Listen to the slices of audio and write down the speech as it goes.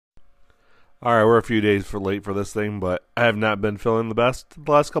All right, we're a few days late for this thing, but I have not been feeling the best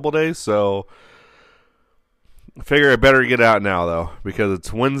the last couple days, so I figure I better get out now though because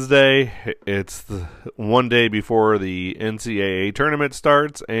it's Wednesday. It's the one day before the NCAA tournament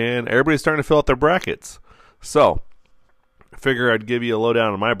starts, and everybody's starting to fill out their brackets. So I figure I'd give you a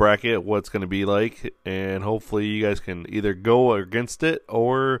lowdown on my bracket, what it's going to be like, and hopefully you guys can either go against it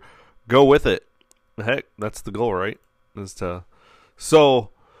or go with it. Heck, that's the goal, right? Is to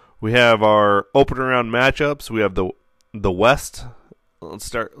so. We have our opening round matchups. We have the West.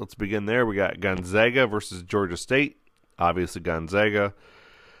 Let's begin there. We got Gonzaga versus Georgia State. Obviously Gonzaga.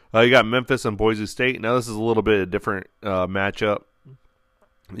 You got Memphis and Boise State. Now this is a little bit of different matchup.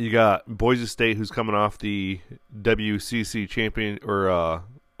 You got Boise State, who's coming off the WCC champion or a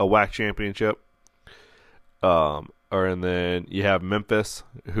WAC championship. And then you have Memphis,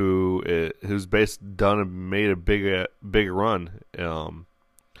 who's made a big run.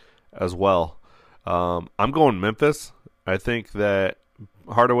 As well. I'm going Memphis. I think that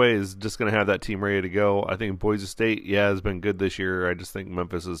Hardaway is just going to have that team ready to go. I think Boise State, has been good this year. I just think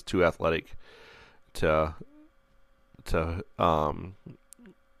Memphis is too athletic to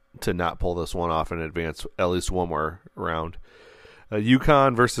not pull this one off and advance at least one more round.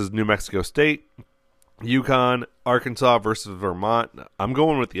 UConn versus New Mexico State. UConn, Arkansas versus Vermont. I'm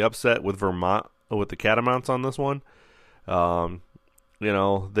going with the upset with Vermont, with the Catamounts on this one.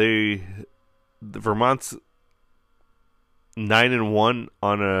 Vermont's 9-1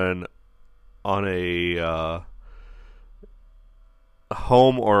 on a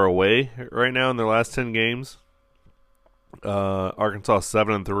home or away right now in their last 10 games. Arkansas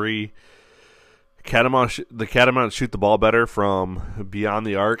 7-3. The Catamounts shoot the ball better from beyond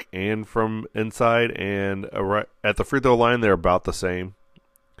the arc and from inside, and at the free throw line they're about the same.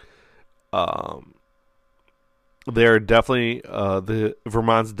 They're definitely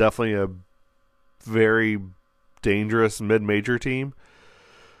Vermont's definitely a very dangerous mid-major team.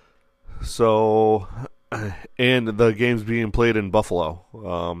 So, and the game's being played in Buffalo,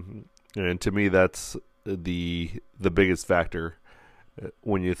 and to me that's the biggest factor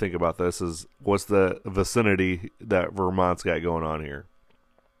when you think about this is what's the vicinity that Vermont's got going on here.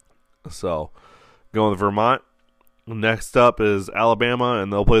 So, going with Vermont. Next up is Alabama,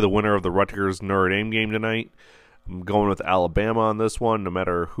 and they'll play the winner of the Rutgers Notre Dame game tonight. I'm going with Alabama on this one, no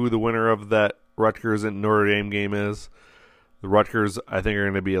matter who the winner of that Rutgers and Notre Dame game is. The Rutgers, I think, are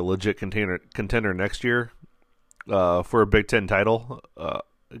going to be a legit contender next year for a Big Ten title,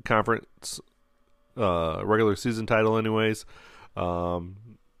 conference regular season title anyways.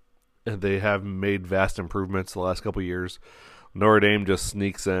 They have made vast improvements the last couple years. Notre Dame just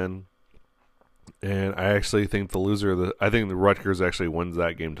sneaks in. And I actually think I think the Rutgers actually wins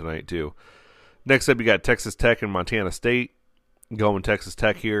that game tonight too. Next up, you got Texas Tech and Montana State. Going Texas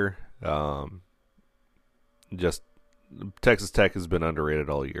Tech here. Just Texas Tech has been underrated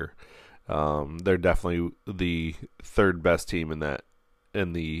all year. They're definitely the third best team in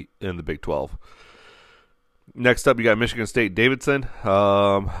the Big 12. Next up, you got Michigan State Davidson.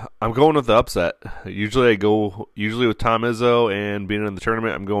 I'm going with the upset. Usually with Tom Izzo and being in the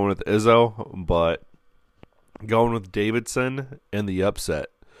tournament, I'm going with Izzo, but going with Davidson and the upset.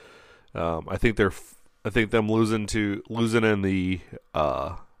 I think them losing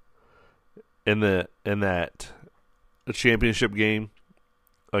in that championship game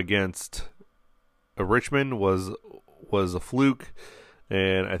against Richmond was a fluke,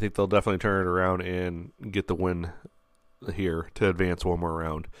 and I think they'll definitely turn it around and get the win here to advance one more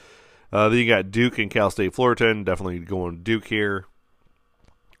round. Then you got Duke and Cal State Fullerton. Definitely going Duke here.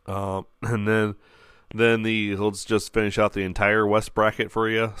 And then let's just finish out the entire West bracket for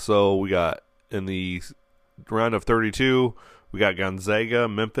you. So we got in the round of 32, we got Gonzaga,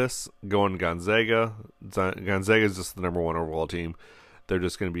 Memphis going Gonzaga. Gonzaga is just the number one overall team. They're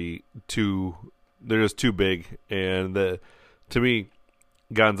just going to be they're just too big. And to me,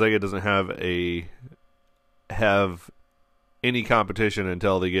 Gonzaga doesn't have any competition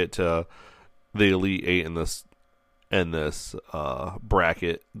until they get to the Elite Eight in this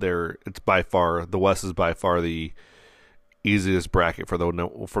bracket. The West is by far the easiest bracket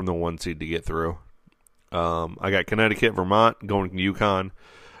from the one seed to get through. I got Connecticut, Vermont going to UConn,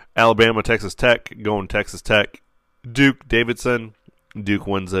 Alabama, Texas Tech going Texas Tech, Duke, Davidson. Duke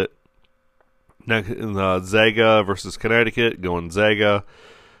wins it. Next, Zaga versus Connecticut going Zaga,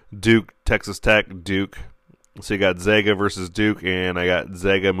 Duke, Texas Tech, Duke. So you got Zaga versus Duke, and I got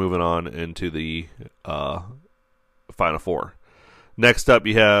Zaga moving on into the Final Four. Next up,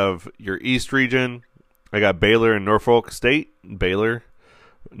 you have your East region. I got Baylor and Norfolk State. Baylor.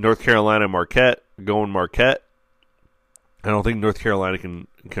 North Carolina, Marquette. Going Marquette. I don't think North Carolina can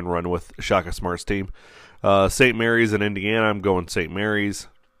run with Shaka Smart's team. St. Mary's and Indiana, I'm going St. Mary's.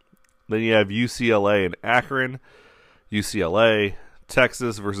 Then you have UCLA and Akron. UCLA,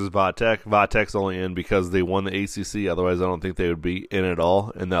 Texas versus Vatech. Vatech's only in because they won the ACC. Otherwise, I don't think they would be in at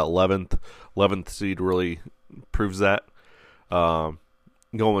all. And that 11th seed really proves that. Going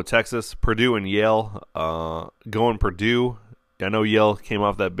with Texas. Purdue and Yale. Going Purdue. I know Yale came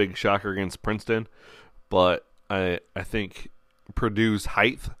off that big shocker against Princeton, but I think Purdue's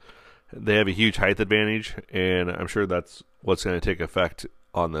height, they have a huge height advantage, and I'm sure that's what's going to take effect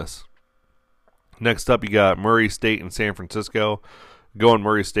on this. Next up, you got Murray State and San Francisco. Going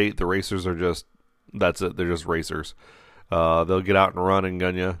Murray State, the racers are just, that's it, they're just racers. They'll get out and run and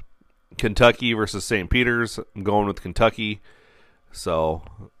gun you. Kentucky versus St. Peter's. I'm going with Kentucky, so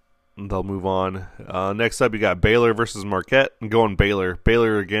they'll move on. Next up, you got Baylor versus Marquette. I'm going Baylor.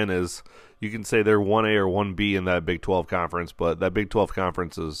 Baylor, again, is, you can say they're 1A or 1B in that Big 12 conference, but that Big 12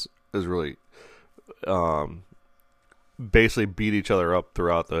 conference is really basically beat each other up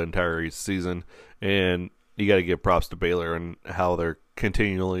throughout the entire season, and you got to give props to Baylor and how they're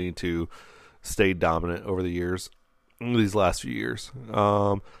continually to stay dominant over the years, these last few years.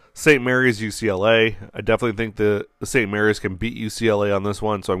 St. Mary's, UCLA. I definitely think the St. Mary's can beat UCLA on this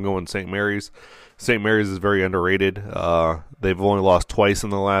one, so I'm going St. Mary's. St. Mary's is very underrated. They've only lost twice in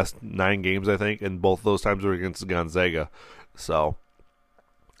the last 9 games, I think, and both of those times were against Gonzaga. So,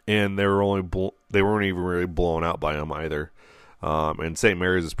 and they weren't even really blown out by them either. And St.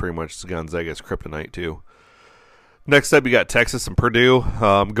 Mary's is pretty much Gonzaga's kryptonite too. Next up, you got Texas and Purdue.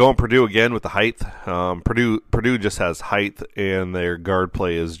 Going Purdue again with the height. Purdue just has height, and their guard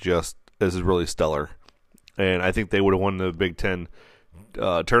play is really stellar. And I think they would have won the Big Ten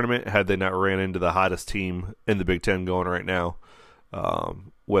tournament had they not ran into the hottest team in the Big Ten going right now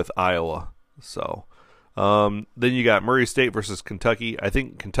with Iowa. So then you got Murray State versus Kentucky. I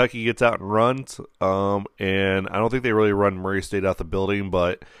think Kentucky gets out and runs, and I don't think they really run Murray State out the building,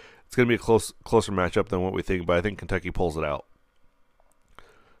 but it's going to be a closer matchup than what we think, but I think Kentucky pulls it out.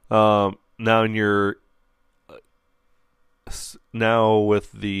 Now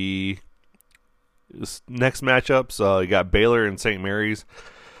with the next matchups, you got Baylor and St. Mary's.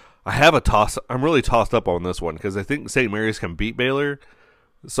 I'm really tossed up on this one because I think St. Mary's can beat Baylor.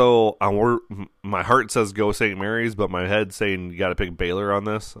 So my heart says go St. Mary's, but my head's saying you got to pick Baylor on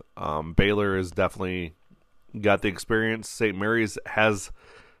this. Baylor has definitely got the experience. St. Mary's has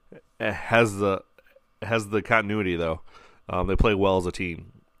the continuity though. They play well as a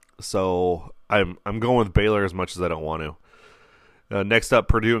team, so I'm going with Baylor as much as I don't want to. Next up,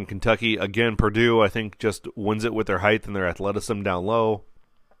 Purdue and Kentucky. Again, Purdue I think just wins it with their height and their athleticism down low.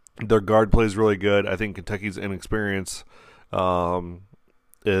 Their guard play is really good. I think Kentucky's inexperience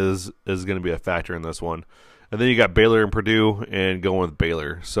is going to be a factor in this one. And then you got Baylor and Purdue, and going with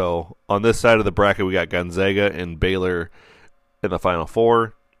Baylor. So on this side of the bracket, we got Gonzaga and Baylor in the Final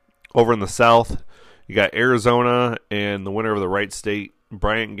Four. Over in the South, you got Arizona and the winner of the Wright State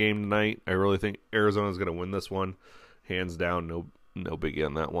Bryant game tonight. I really think Arizona is going to win this one, hands down. No biggie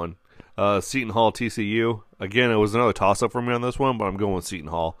on that one. Seton Hall, TCU. Again, it was another toss-up for me on this one, but I'm going with Seton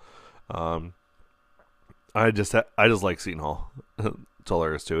Hall. I just like Seton Hall. That's all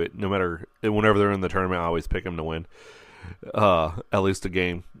there is to it. Whenever they're in the tournament, I always pick them to win, at least a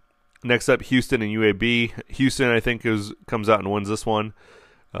game. Next up, Houston and UAB. Houston, I think, comes out and wins this one.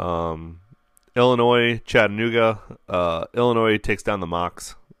 Illinois, Chattanooga. Illinois takes down the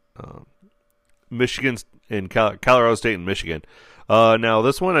Mocs. Michigan and Colorado State and Michigan. Now,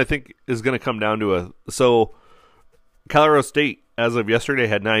 this one I think is going to come down to so Colorado State, as of yesterday,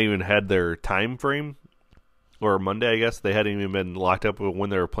 had not even had their time frame, or Monday, I guess. They hadn't even been locked up with when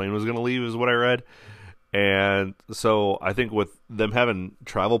their plane was going to leave, is what I read. And so I think with them having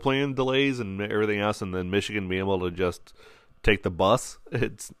travel plan delays and everything else, and then Michigan being able to just take the bus,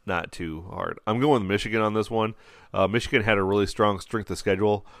 it's not too hard. I'm going with Michigan on this one. Michigan had a really strong strength of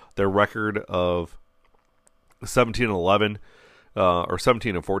schedule. Their record of 17-11 or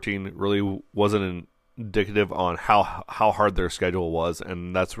 17-14 really wasn't indicative on how hard their schedule was,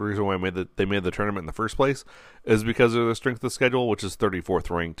 and that's the reason why they made the tournament in the first place, is because of their strength of schedule, which is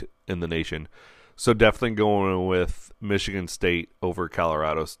 34th ranked in the nation. So definitely going with Michigan State over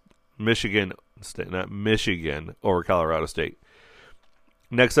Colorado. Michigan State, not Michigan, over Colorado State.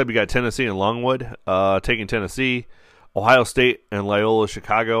 Next up, you got Tennessee and Longwood. Taking Tennessee. Ohio State and Loyola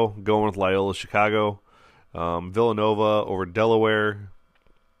Chicago. Going with Loyola Chicago. Villanova over Delaware.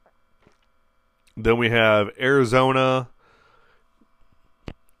 Then we have Arizona.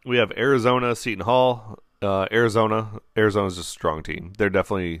 Seton Hall. Arizona's just a strong team. They're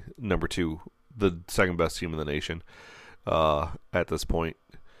definitely number 2, the second best team in the nation. at this point.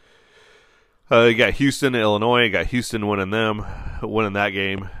 You got Houston, Illinois. You got Houston winning that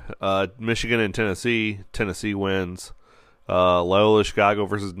game. Michigan and Tennessee. Tennessee wins. Loyola Chicago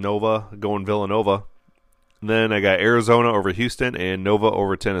versus Nova, going Villanova. And then I got Arizona over Houston and Nova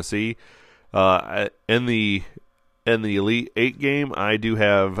over Tennessee. In the Elite Eight game, I do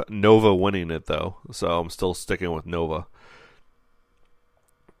have Nova winning it though, so I'm still sticking with Nova.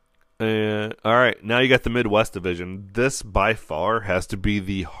 And all right, now you got the Midwest Division. This by far has to be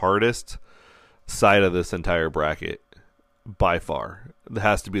the hardest side of this entire bracket. By far, it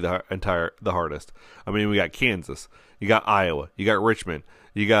has to be the hardest. I mean, we got Kansas, you got Iowa, you got Richmond,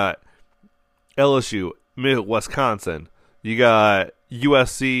 you got LSU, Wisconsin, you got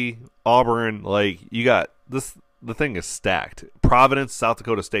USC, Auburn. Like, you got this. The thing is stacked. Providence, South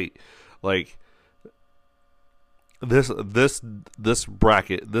Dakota State. Like, this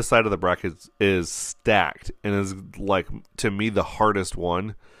bracket, this side of the bracket is stacked and is, like, to me, the hardest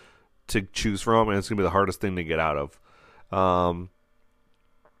one to choose from, and it's gonna be the hardest thing to get out of. And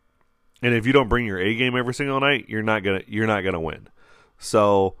if you don't bring your A game every single night, you're not gonna win.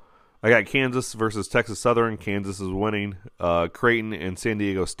 So I got Kansas versus Texas Southern. Kansas is winning. Creighton and San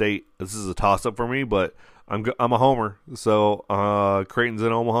Diego State. This is a toss-up for me, but I'm a homer. So Creighton's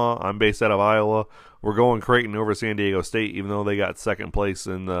in Omaha. I'm based out of Iowa. We're going Creighton over San Diego State, even though they got second place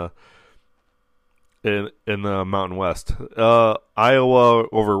in the Mountain West. Iowa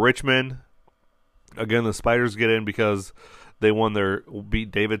over Richmond. Again, the Spiders get in because they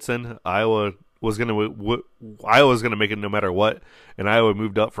beat Davidson. Iowa was gonna make it no matter what, and Iowa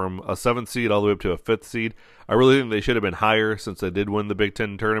moved up from a 7th seed all the way up to a 5th seed. I really think they should have been higher since they did win the Big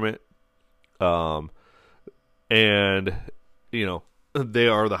Ten tournament. And you know, they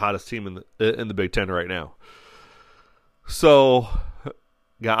are the hottest team in the Big Ten right now. So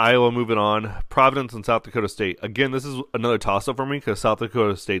got Iowa moving on. Providence and South Dakota State. Again, this is another toss-up for me because South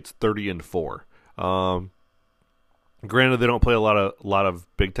Dakota State's 30-4. Granted, they don't play a lot of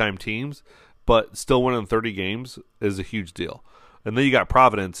big time teams, but still winning 30 games is a huge deal. And then you got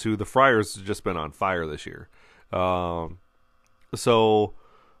Providence, who the Friars have just been on fire this year. So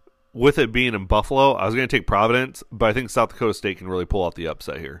with it being in Buffalo, I was going to take Providence, but I think South Dakota State can really pull out the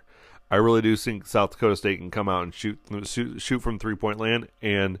upset here. I really do think South Dakota State can come out and shoot from 3-point land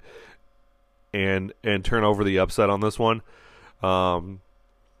and turn over the upset on this one.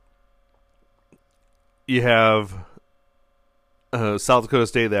 You have South Dakota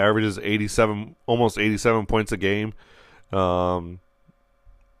State that averages almost 87 points a game. They're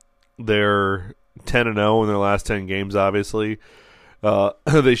 10-0 in their last 10 games, obviously.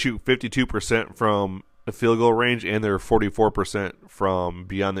 They shoot 52% from the field goal range, and they're 44% from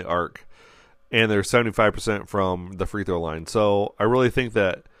beyond the arc. And they're 75% from the free throw line. So I really think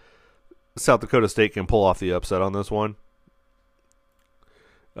that South Dakota State can pull off the upset on this one.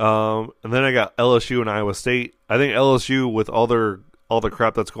 And then I got LSU and Iowa State. I think LSU, with all the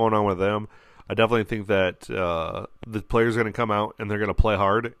crap that's going on with them, I definitely think that the players are going to come out and they're going to play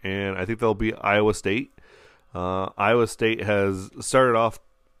hard, and I think they'll beat Iowa State. Iowa State has started off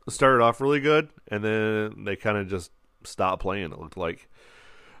really good, and then they kind of just stopped playing, it looked like.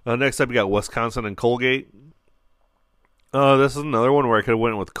 Next up, you got Wisconsin and Colgate. This is another one where I could have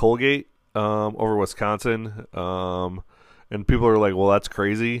went with Colgate over Wisconsin. And people are like, well, that's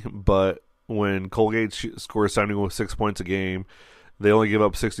crazy. But when Colgate scores 76 points a game, they only give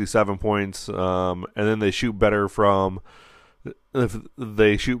up 67 points. And then they shoot better from better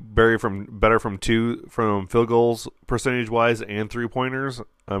from field goals percentage wise and 3-pointers.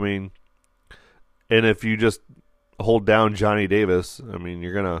 I mean, and if you just hold down Johnny Davis, I mean,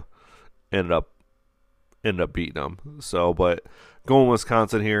 you're gonna end up beating them. So, but going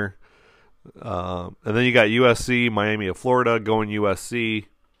Wisconsin here. And then you got USC, Miami of Florida, going USC.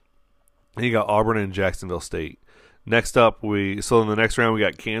 And you got Auburn and Jacksonville State. Next up, in the next round we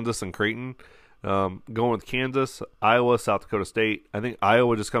got Kansas and Creighton. Going with Kansas, Iowa, South Dakota State. I think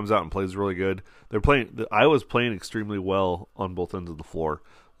Iowa just comes out and plays really good. Iowa's playing extremely well on both ends of the floor,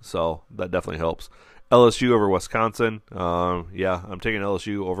 so that definitely helps. LSU over Wisconsin. Yeah, I'm taking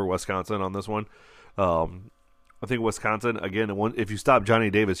LSU over Wisconsin on this one. I think Wisconsin, again, if you stop Johnny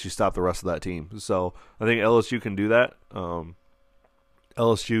Davis, you stop the rest of that team. So I think LSU can do that.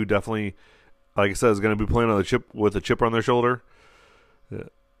 LSU definitely, like I said, is going to be playing with a chip on their shoulder,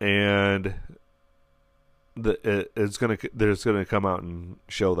 and they're just going to come out and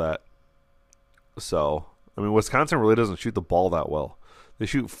show that. So I mean, Wisconsin really doesn't shoot the ball that well. They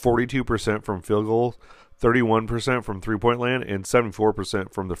shoot 42% from field goals, 31% from 3-point land, and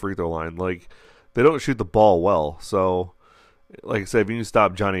 74% from the free throw line. Like, they don't shoot the ball well. So, like I said, if you can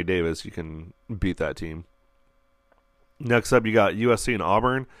stop Johnny Davis, you can beat that team. Next up, you got USC and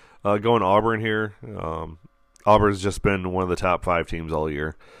Auburn. Going Auburn here. Auburn's just been one of the top 5 teams all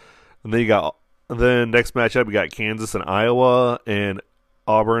year. And then next matchup, you got Kansas and Iowa, and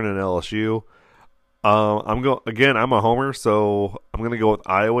Auburn and LSU. I'm a homer, so I'm going to go with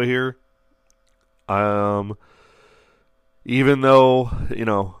Iowa here. Even though,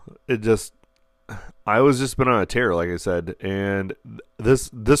 Iowa's just been on a tear, like I said, and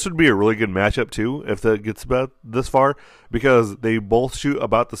this would be a really good matchup too if that gets about this far, because they both shoot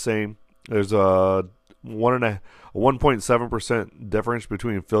about the same. There's a 1.7% difference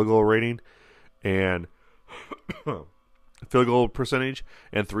between field goal rating and field goal percentage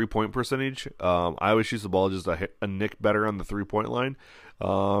and 3-point percentage. Iowa shoots the ball just a nick better on the 3-point line,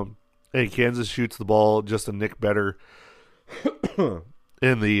 and Kansas shoots the ball just a nick better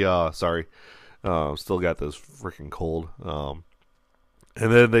in the still got this freaking cold.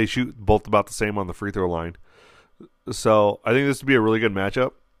 And then they shoot both about the same on the free throw line. So I think this would be a really good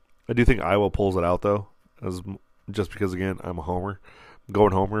matchup. I do think Iowa pulls it out, though, just because, again, I'm a homer. I'm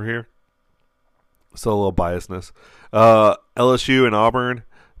going homer here. So a little biasness. LSU and Auburn,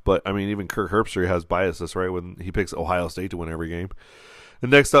 but, I mean, even Kirk Herbstreit has biases, right, when he picks Ohio State to win every game.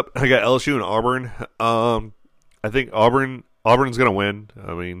 And next up, I got LSU and Auburn. I think Auburn's going to win.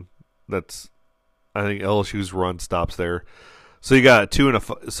 I mean, I think LSU's run stops there. So you got you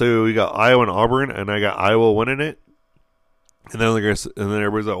got Iowa and Auburn, and I got Iowa winning it. And then everybody's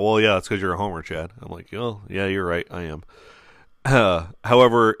like, "Well, yeah, that's because you're a homer, Chad." I'm like, "Oh, yeah, you're right, I am."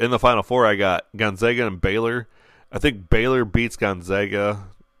 However, in the Final Four, I got Gonzaga and Baylor. I think Baylor beats Gonzaga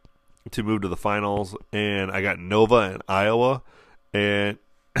to move to the finals, and I got Nova and Iowa, and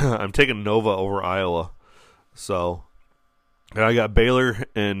I'm taking Nova over Iowa. So I got Baylor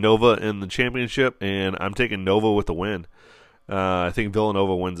and Nova in the championship, and I'm taking Nova with the win. I think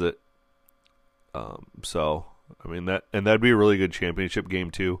Villanova wins it. So I mean that'd be a really good championship game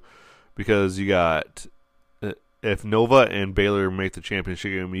too, because you got, if Nova and Baylor make the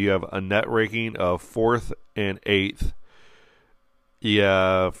championship game, you have a net ranking of 4th and 8th.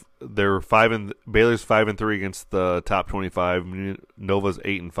 Baylor's 5-3 against the top 25. Nova's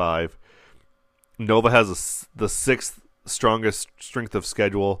 8-5. Nova has the 6th strongest strength of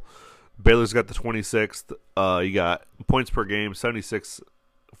schedule. Baylor's got the 26th. You got points per game, 76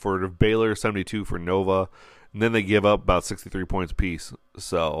 for Baylor, 72 for Nova, and then they give up about 63 points apiece.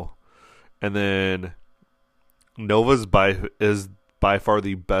 So, and then Nova's is by far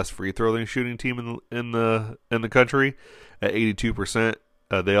the best free throw shooting team in the country at 82%.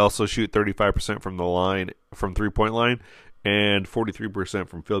 They also shoot 35% from the line, from 3-point line, and 43%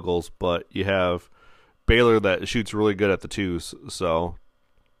 from field goals. But you have Baylor that shoots really good at the twos. So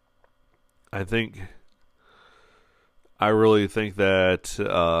I really think that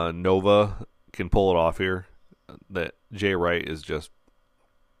Nova can pull it off here. That Jay Wright is just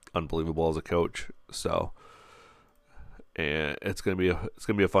unbelievable as a coach. So, and it's gonna be a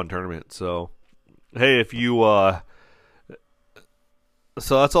fun tournament. So, hey, if you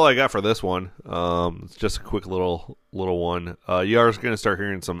so that's all I got for this one. It's just a quick little one. You are going to start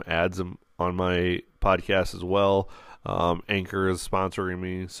hearing some ads on my podcast as well. Anchor is sponsoring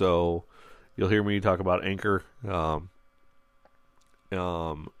me, so you'll hear me talk about Anchor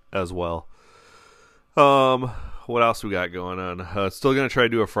as well. What else we got going on? Still going to try to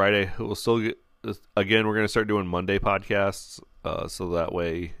do a Friday. We'll still get, again, we're going to start doing Monday podcasts, so that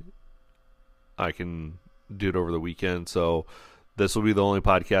way I can do it over the weekend. So this will be the only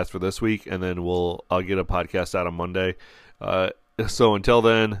podcast for this week, and then I'll get a podcast out on Monday. So until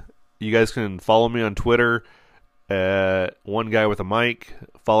then, you guys can follow me on Twitter at One Guy with a Mic.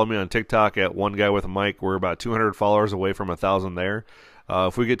 Follow me on TikTok at One Guy with a Mic. We're about 200 followers away from 1,000 there.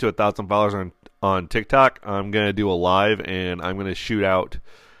 If we get to 1,000 followers on TikTok, I'm going to do a live, and I'm going to shoot out,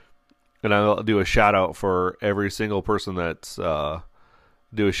 and I'll do a shout out for every single person that's that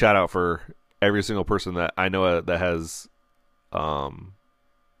I know that has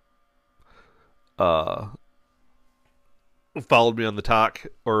followed me on the talk,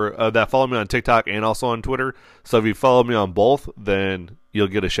 or that followed me on TikTok and also on Twitter. So if you follow me on both, then you'll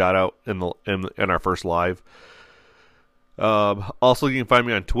get a shout out in our first live. Also, you can find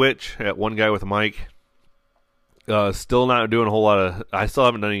me on Twitch at One Guy with a Mic. Still not doing a whole lot of. I still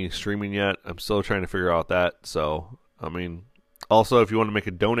haven't done any streaming yet. I'm still trying to figure out that. So I mean, also, if you want to make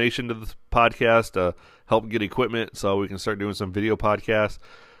a donation to this podcast, help get equipment so we can start doing some video podcasts,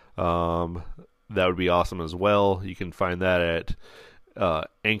 that would be awesome as well. You can find that at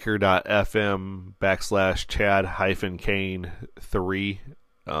anchor.fm/Chad-Kane3,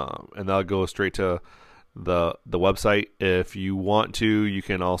 and that'll go straight to the website. If you want to, you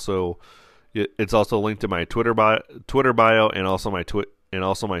can also It's also linked to my Twitter bio, and also my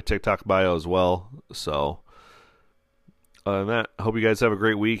TikTok bio as well. So, other than that, I hope you guys have a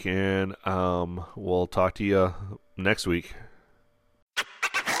great week, and we'll talk to you next week.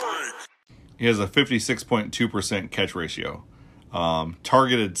 He has a 56.2% catch ratio.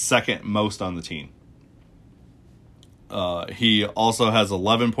 Targeted second most on the team. He also has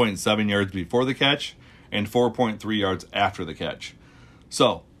 11.7 yards before the catch and 4.3 yards after the catch.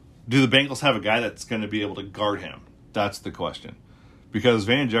 So, do the Bengals have a guy that's going to be able to guard him? That's the question. Because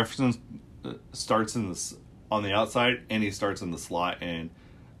Van Jefferson starts on the outside and he starts in the slot. And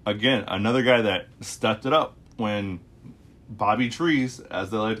again, another guy that stepped it up when Bobby Trees, as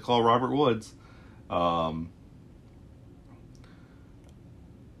they like to call Robert Woods, went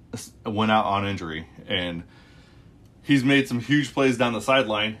out on injury. And he's made some huge plays down the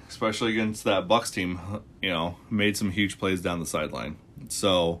sideline, especially against that Bucs team. Made some huge plays down the sideline.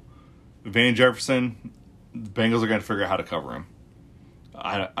 So, Van Jefferson, the Bengals are going to figure out how to cover him.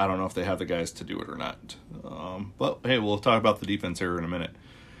 I don't know if they have the guys to do it or not. But, hey, we'll talk about the defense here in a minute.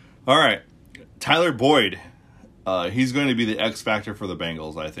 All right. Tyler Boyd. He's going to be the X factor for the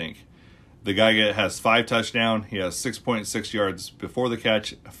Bengals, I think. The guy has 5 touchdowns. He has 6.6 yards before the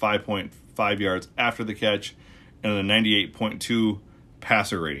catch, 5.5 yards after the catch, and a 98.2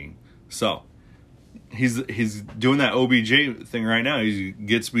 passer rating. So, he's doing that OBJ thing right now. He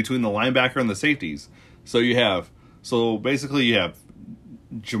gets between the linebacker and the safeties. So basically you have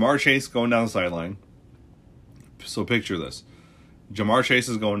Jamar Chase going down the sideline. So picture this. Jamar Chase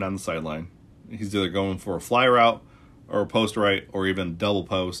is going down the sideline. He's either going for a fly route or a post right or even double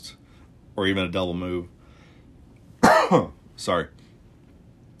post or even a double move. Sorry.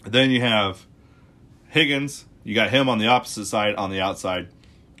 Then you have Higgins. You got him on the opposite side, on the outside,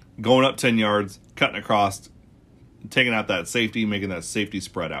 going up 10 yards, cutting across, taking out that safety, making that safety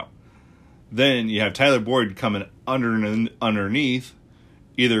spread out. Then you have Tyler Boyd coming underneath,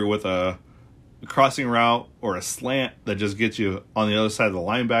 either with a crossing route or a slant that just gets you on the other side of the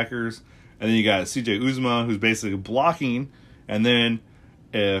linebackers. And then you got CJ Uzomah, who's basically blocking, and then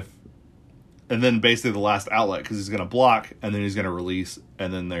basically the last outlet, because he's going to block and then he's going to release,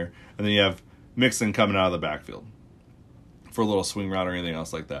 and then you have Mixon coming out of the backfield for a little swing route or anything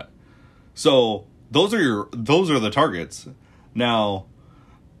else like that. So those are the targets. Now,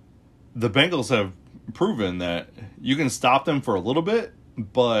 the Bengals have proven that you can stop them for a little bit,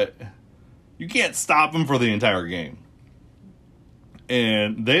 but you can't stop them for the entire game.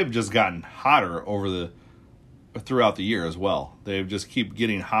 And they've just gotten hotter throughout the year as well. They've just keep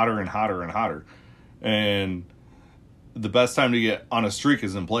getting hotter and hotter and hotter. And the best time to get on a streak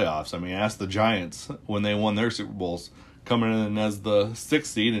is in playoffs. I mean, ask the Giants when they won their Super Bowls, coming in as the 6th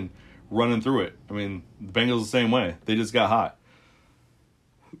seed and running through it. I mean, the Bengals the same way. They just got hot.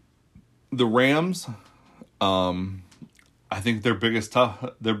 The Rams, I think their biggest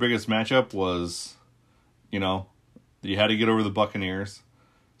matchup was, you had to get over the Buccaneers.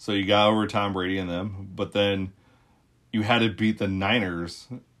 So you got over Tom Brady and them. But then you had to beat the Niners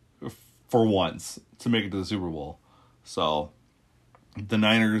for once to make it to the Super Bowl. So the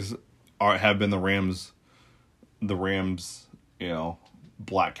Niners have been the Rams,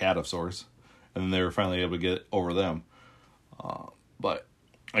 black cat of sorts, and then they were finally able to get over them. But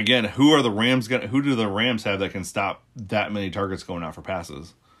again, who do the Rams have that can stop that many targets going out for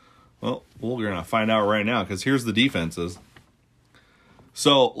passes? Well, we're gonna find out right now, because here's the defenses.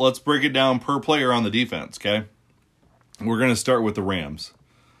 So let's break it down per player on the defense. Okay, we're gonna start with the Rams.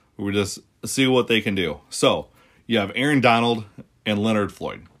 We just see what they can do. So you have Aaron Donald and Leonard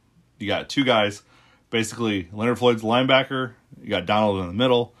Floyd. You got 2 guys. Basically, Leonard Floyd's the linebacker. You got Donald in the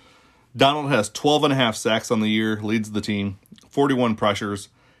middle. Donald has 12.5 sacks on the year, leads the team, 41 pressures.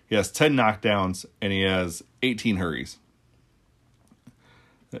 He has 10 knockdowns, and he has 18 hurries.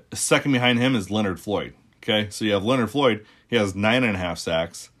 Second behind him is Leonard Floyd. Okay, so you have Leonard Floyd. He has 9.5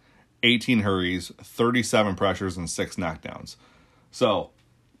 sacks, 18 hurries, 37 pressures, and 6 knockdowns. So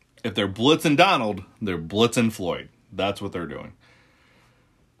if they're blitzing Donald, they're blitzing Floyd. That's what they're doing.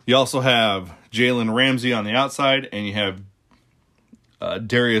 You also have Jalen Ramsey on the outside, and you have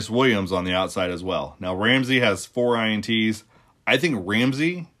Darius Williams on the outside as well. Now, Ramsey has 4 INTs. I think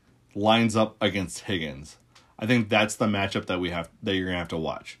Ramsey lines up against Higgins. I think that's the matchup that you're going to have to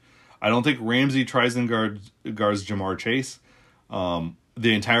watch. I don't think Ramsey tries and guards Jamar Chase the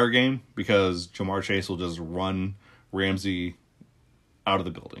entire game, because Jamar Chase will just run Ramsey out of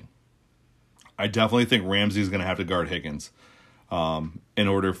the building. I definitely think Ramsey is going to have to guard Higgins in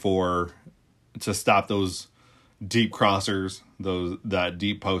order to stop those deep crossers, that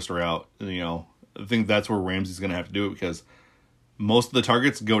deep post route. I think that's where Ramsey's going to have to do it, because most of the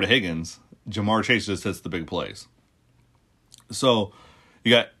targets go to Higgins, Jamar Chase just hits the big plays. So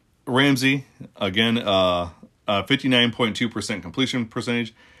you got Ramsey, again, 59.2% completion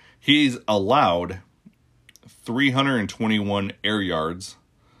percentage. He's allowed 321 air yards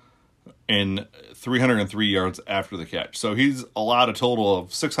and 303 yards after the catch. So he's allowed a total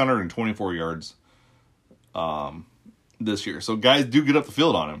of 624 yards this year. So guys do get up the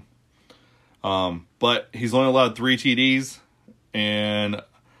field on him. But he's only allowed 3 TDs, and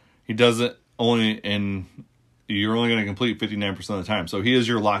he doesn't only, and you're only going to complete 59% of the time. So he is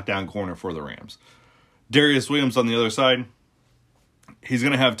your lockdown corner for the Rams. Darius Williams on the other side, he's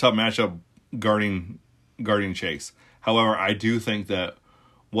going to have a tough matchup guarding Chase. However, I do think that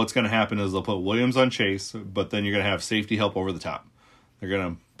what's going to happen is they'll put Williams on Chase, but then you're going to have safety help over the top. They're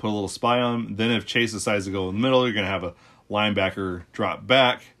going to put a little spy on him. Then if Chase decides to go in the middle, you're going to have a linebacker drop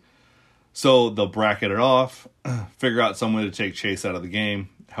back. So they'll bracket it off, figure out some way to take Chase out of the game.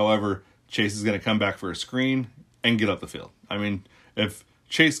 However, Chase is going to come back for a screen and get up the field. I mean, if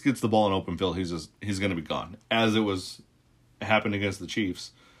Chase gets the ball in open field, he's going to be gone. As it happened against the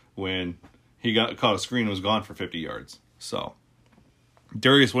Chiefs when he caught a screen and was gone for 50 yards. So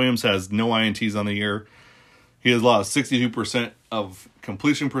Darius Williams has no INTs on the year. He has lost 62% of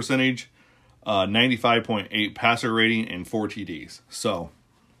completion percentage, 95.8 passer rating, and 4 TDs. So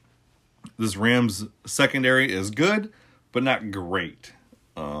this Rams secondary is good, but not great.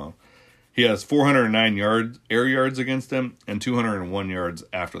 He has 409 air yards against him and 201 yards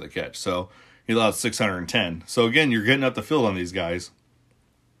after the catch. So he allowed 610. So again, you're getting up the field on these guys.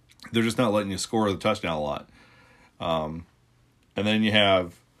 They're just not letting you score the touchdown a lot. And then you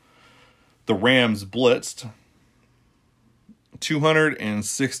have the Rams blitzed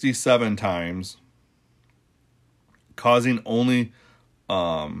 267 times, only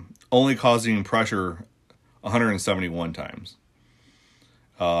causing pressure 171 times.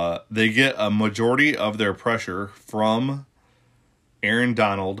 They get a majority of their pressure from Aaron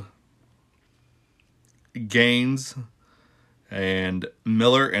Donald, Gaines, and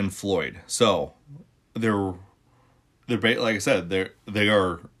Miller and Floyd. So they're like I said, they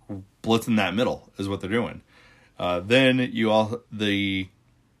are blitzing that middle is what they're doing. Then the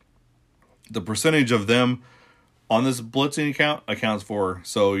percentage of them on this blitzing account accounts for,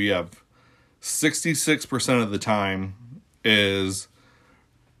 so you have 66% of the time is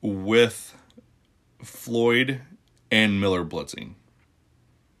with Floyd and Miller blitzing.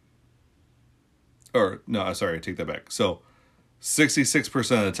 Or, no, sorry, I take that back. So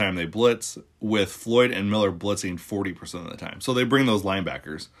 66% of the time they blitz, with Floyd and Miller blitzing 40% of the time. So they bring those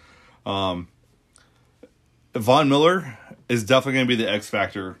linebackers. Von Miller is definitely going to be the X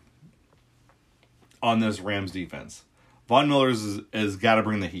factor on this Rams defense. Von Miller has got to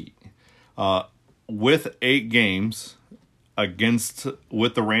bring the heat. With 8 games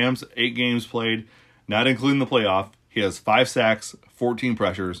with the Rams, 8 games played, not including the playoff, he has 5 sacks, 14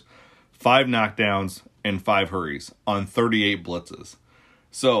 pressures, 5 knockdowns, and 5 hurries on 38 blitzes.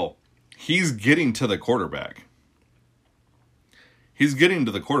 So he's getting to the quarterback. He's getting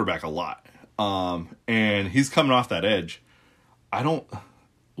to the quarterback a lot. And he's coming off that edge.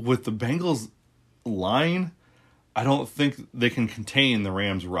 With the Bengals line, I don't think they can contain the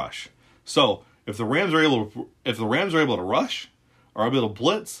Rams rush. So if the Rams are able to rush, or able to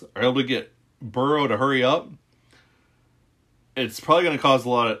blitz, or able to get Burrow to hurry up, it's probably going to cause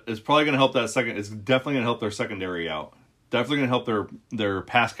it's probably going to help that second. It's definitely going to help their secondary out. Definitely going to help their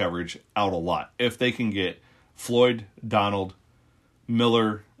pass coverage out a lot if they can get Floyd, Donald,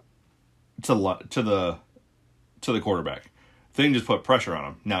 Miller to the quarterback. They can just put pressure on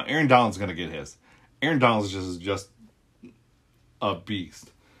him. Now Aaron Donald's going to get his. Aaron Donald's just a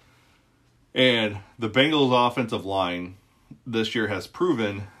beast. And the Bengals offensive line this year has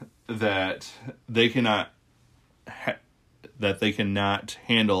proven that they cannot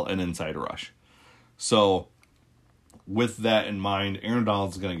handle an inside rush. So with that in mind, Aaron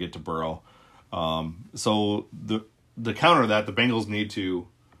Donald's going to get to Burrow. So the counter that, the Bengals need to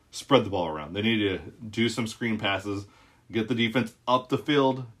spread the ball around. They need to do some screen passes, get the defense up the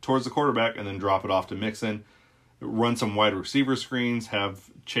field towards the quarterback, and then drop it off to Mixon. Run some wide receiver screens, have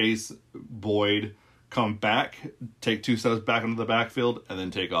Chase, Boyd come back, take 2 steps back into the backfield, and then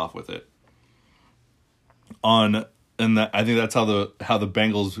take off with it. I think that's how the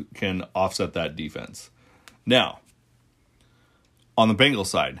Bengals can offset that defense. Now, on the Bengals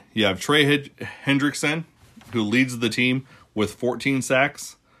side, you have Trey Hendrickson, who leads the team with 14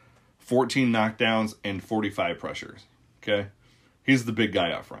 sacks, 14 knockdowns, and 45 pressures. Okay? He's the big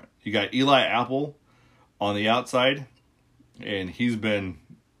guy up front. You got Eli Apple on the outside, and it's been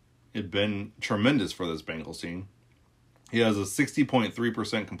tremendous for this Bengals team. He has a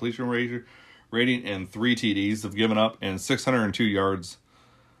 60.3% completion rating and 3 TDs have given up and 602 yards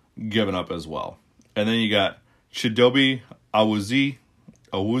given up as well. And then you got Chidobe Awuzie,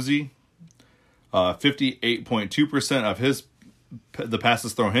 58.2% of the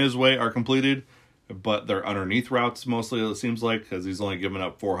passes thrown his way are completed, but they're underneath routes mostly, it seems like, because he's only given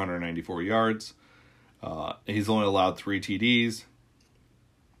up 494 yards. He's only allowed 3 TDs.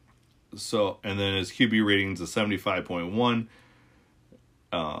 So, and then his QB rating is a 75.1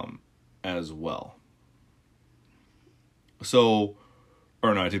 as well. So,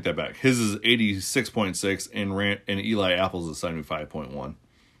 or no, I take that back. His is 86.6 and Eli Apple's is 75.1.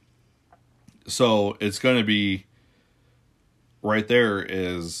 So it's going to be right there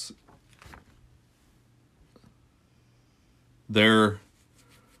is their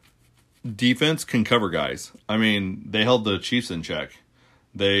defense can cover guys. I mean, they held the Chiefs in check.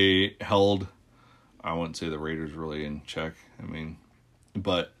 They held, I wouldn't say the Raiders really in check. I mean,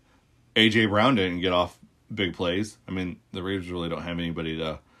 but A.J. Brown didn't get off big plays. I mean, the Raiders really don't have anybody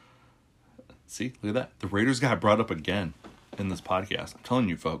to see. Look at that. The Raiders got brought up again in this podcast. I'm telling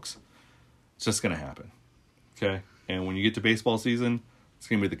you, folks, it's just going to happen. Okay? And when you get to baseball season, it's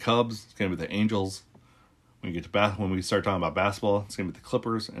going to be the Cubs. It's going to be the Angels. When you get to when we start talking about basketball, it's going to be the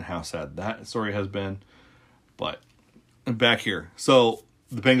Clippers and how sad that story has been. But back here. So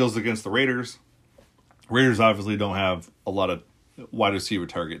the Bengals against the Raiders. Raiders obviously don't have a lot of wide receiver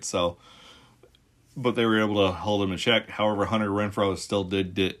targets, but they were able to hold him in check. However, Hunter Renfrow still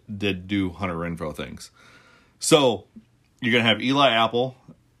did do Hunter Renfrow things. So you're gonna have Eli Apple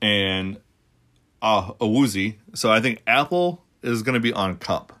and Awuzie. So I think Apple is gonna be on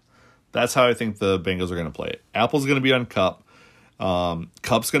Cup. That's how I think the Bengals are gonna play it. Apple's gonna be on Cup.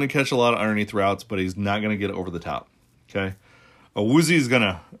 Cup's gonna catch a lot of underneath routes, but he's not gonna get over the top. Okay. Awuzie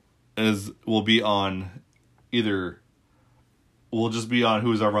will be on will just be on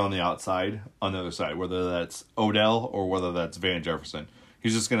who's ever on the outside on the other side, whether that's Odell or whether that's Van Jefferson.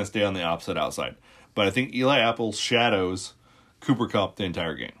 He's just going to stay on the opposite outside. But I think Eli Apple shadows Cooper Kupp the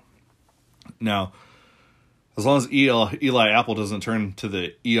entire game. Now, as long as Eli Apple doesn't turn to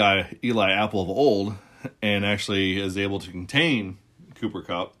the Eli Apple of old and actually is able to contain Cooper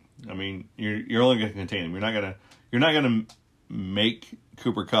Kupp, I mean, you're only going to contain him. You're not gonna make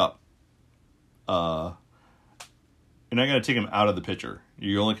Cooper Kupp. You're not going to take him out of the picture.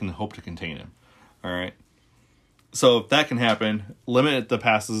 You only can hope to contain him. All right. So if that can happen, limit the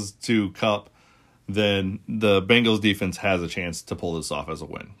passes to Kupp, then the Bengals defense has a chance to pull this off as a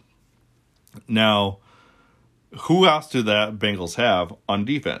win. Now, who else do that Bengals have on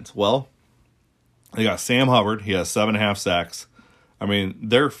defense? Well, they got Sam Hubbard. He has 7.5 sacks. I mean,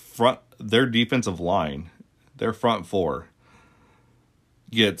 their defensive line, their front four,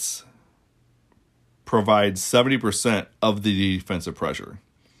 provides 70% of the defensive pressure.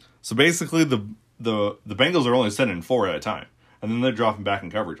 So basically, the Bengals are only sending 4 at a time, and then they're dropping back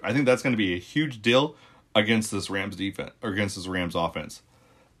in coverage. I think that's going to be a huge deal against this Rams defense or against this Rams offense.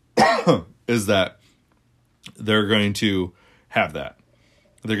 Is that they're going to have that.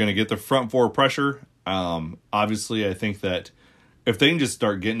 They're going to get the front four pressure. Obviously, I think that if they can just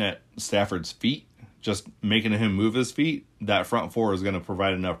start getting at Stafford's feet, just making him move his feet, that front four is going to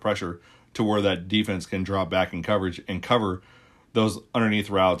provide enough pressure to where that defense can drop back in coverage and cover those underneath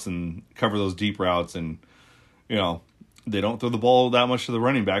routes and cover those deep routes. And, they don't throw the ball that much to the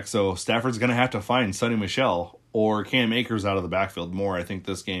running back. So Stafford's going to have to find Sonny Michel or Cam Akers out of the backfield more, I think,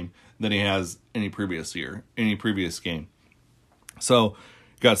 this game than he has any previous game. So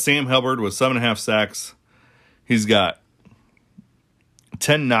got Sam Hubbard with 7.5 sacks. He's got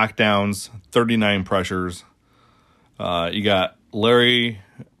 10 knockdowns, 39 pressures. You got Larry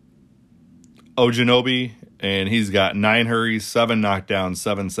Ojanobi, and he's got 9 hurries, 7 knockdowns,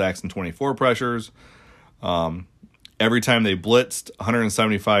 7 sacks, and 24 pressures. Every time they blitzed,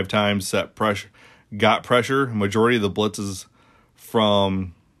 175 times got pressure. Majority of the blitzes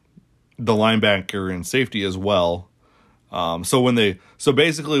from the linebacker and safety as well. So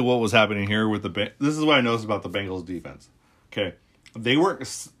basically what was happening here with this is what I noticed about the Bengals defense. Okay. They weren't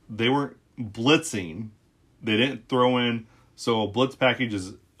blitzing. They didn't throw in. So a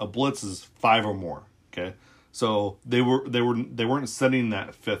blitz is 5 or more. Okay. So they weren't sending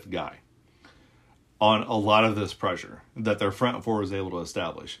that 5th guy on a lot of this pressure that their front four was able to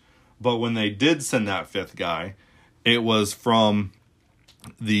establish. But when they did send that 5th guy, it was from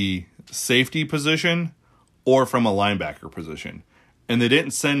the safety position or from a linebacker position. And they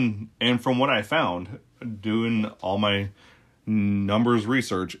didn't send, and from what I found, doing all my numbers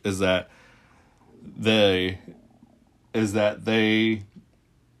research, is that they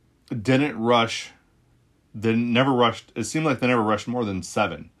didn't rush they never rushed. It seemed like they never rushed more than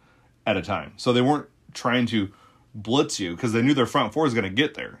 7 at a time. So they weren't trying to blitz you because they knew their front four was going to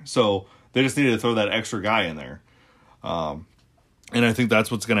get there. So they just needed to throw that extra guy in there. And I think that's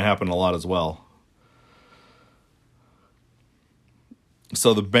what's going to happen a lot as well.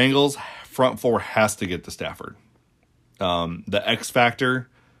 So the Bengals front four has to get to Stafford. The X factor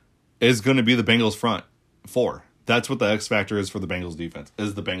is going to be the Bengals front four. That's what the X factor is for the Bengals defense,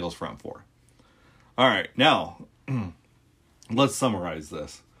 is the Bengals front four. All right, now let's summarize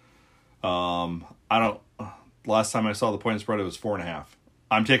this. Last time I saw the point spread, it was 4.5.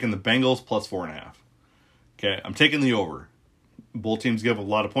 I'm taking the Bengals plus 4.5. Okay, I'm taking the over. Both teams give a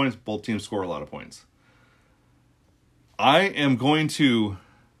lot of points. Both teams score a lot of points. I am going to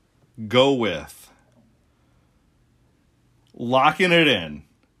go with locking it in.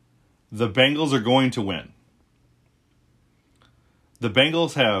 The Bengals are going to win. The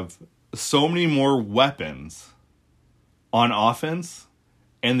Bengals have so many more weapons on offense,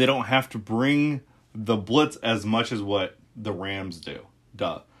 and they don't have to bring the blitz as much as what the Rams do.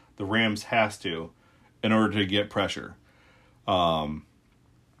 The Rams has to in order to get pressure. The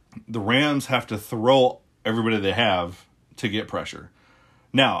Rams have to throw everybody they have to get pressure.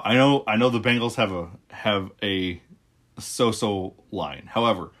 Now, I know the Bengals have a so-so line.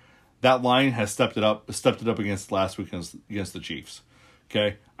 However, that line has stepped it up against last week against the Chiefs.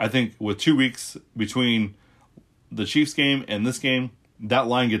 Okay? I think with 2 weeks between the Chiefs game and this game, that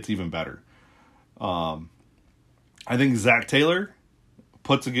line gets even better. I think Zach Taylor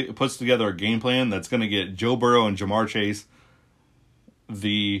puts together a game plan that's going to get Joe Burrow and Jamar Chase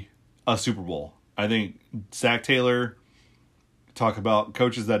a Super Bowl. I think Zach Taylor, talk about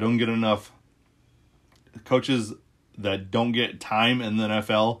coaches that don't get time in the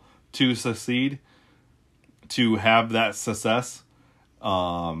NFL to succeed, to have that success.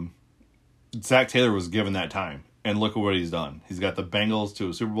 Zach Taylor was given that time, and look at what he's done. He's got the Bengals to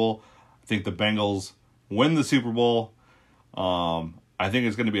a Super Bowl. I think the Bengals win the Super Bowl. I think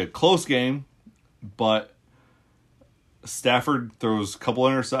it's going to be a close game, but Stafford throws a couple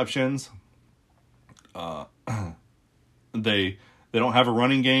interceptions. They don't have a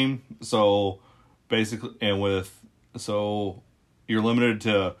running game, so basically, so you're limited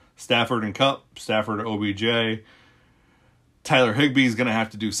to Stafford and Kupp, Stafford OBJ. Tyler Higbee's going to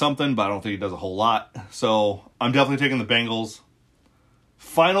have to do something, but I don't think he does a whole lot. So I'm definitely taking the Bengals.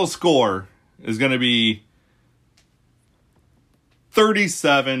 Final score is going to be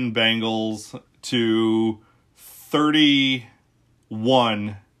 37 Bengals to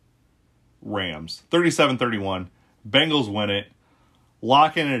 31 Rams. 37-31. Bengals win it.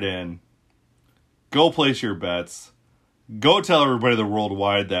 Locking it in. Go place your bets. Go tell everybody the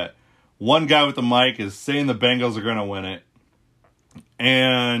worldwide that one guy with the mic is saying the Bengals are going to win it.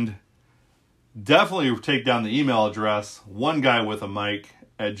 And definitely take down the email address,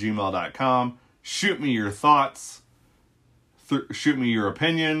 oneguywithamic@gmail.com. Shoot me your thoughts. Shoot me your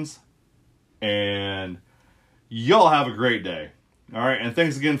opinions. And y'all have a great day. All right, and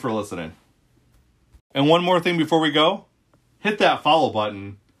thanks again for listening. And one more thing before we go. Hit that follow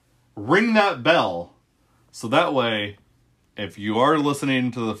button. Ring that bell. So that way, if you are listening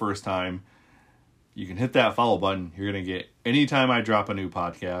to the first time, you can hit that follow button. You're going to get anytime I drop a new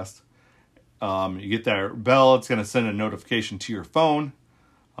podcast. You get that bell. It's going to send a notification to your phone.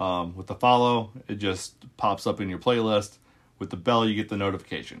 With the follow, it just pops up in your playlist. With the bell, you get the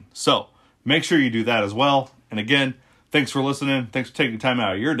notification. So make sure you do that as well. And again, thanks for listening. Thanks for taking time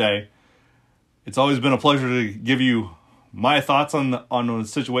out of your day. It's always been a pleasure to give you my thoughts on the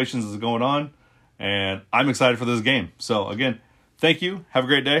situations that's going on. And I'm excited for this game. So again, thank you. Have a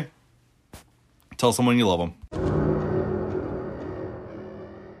great day. Tell someone you love them.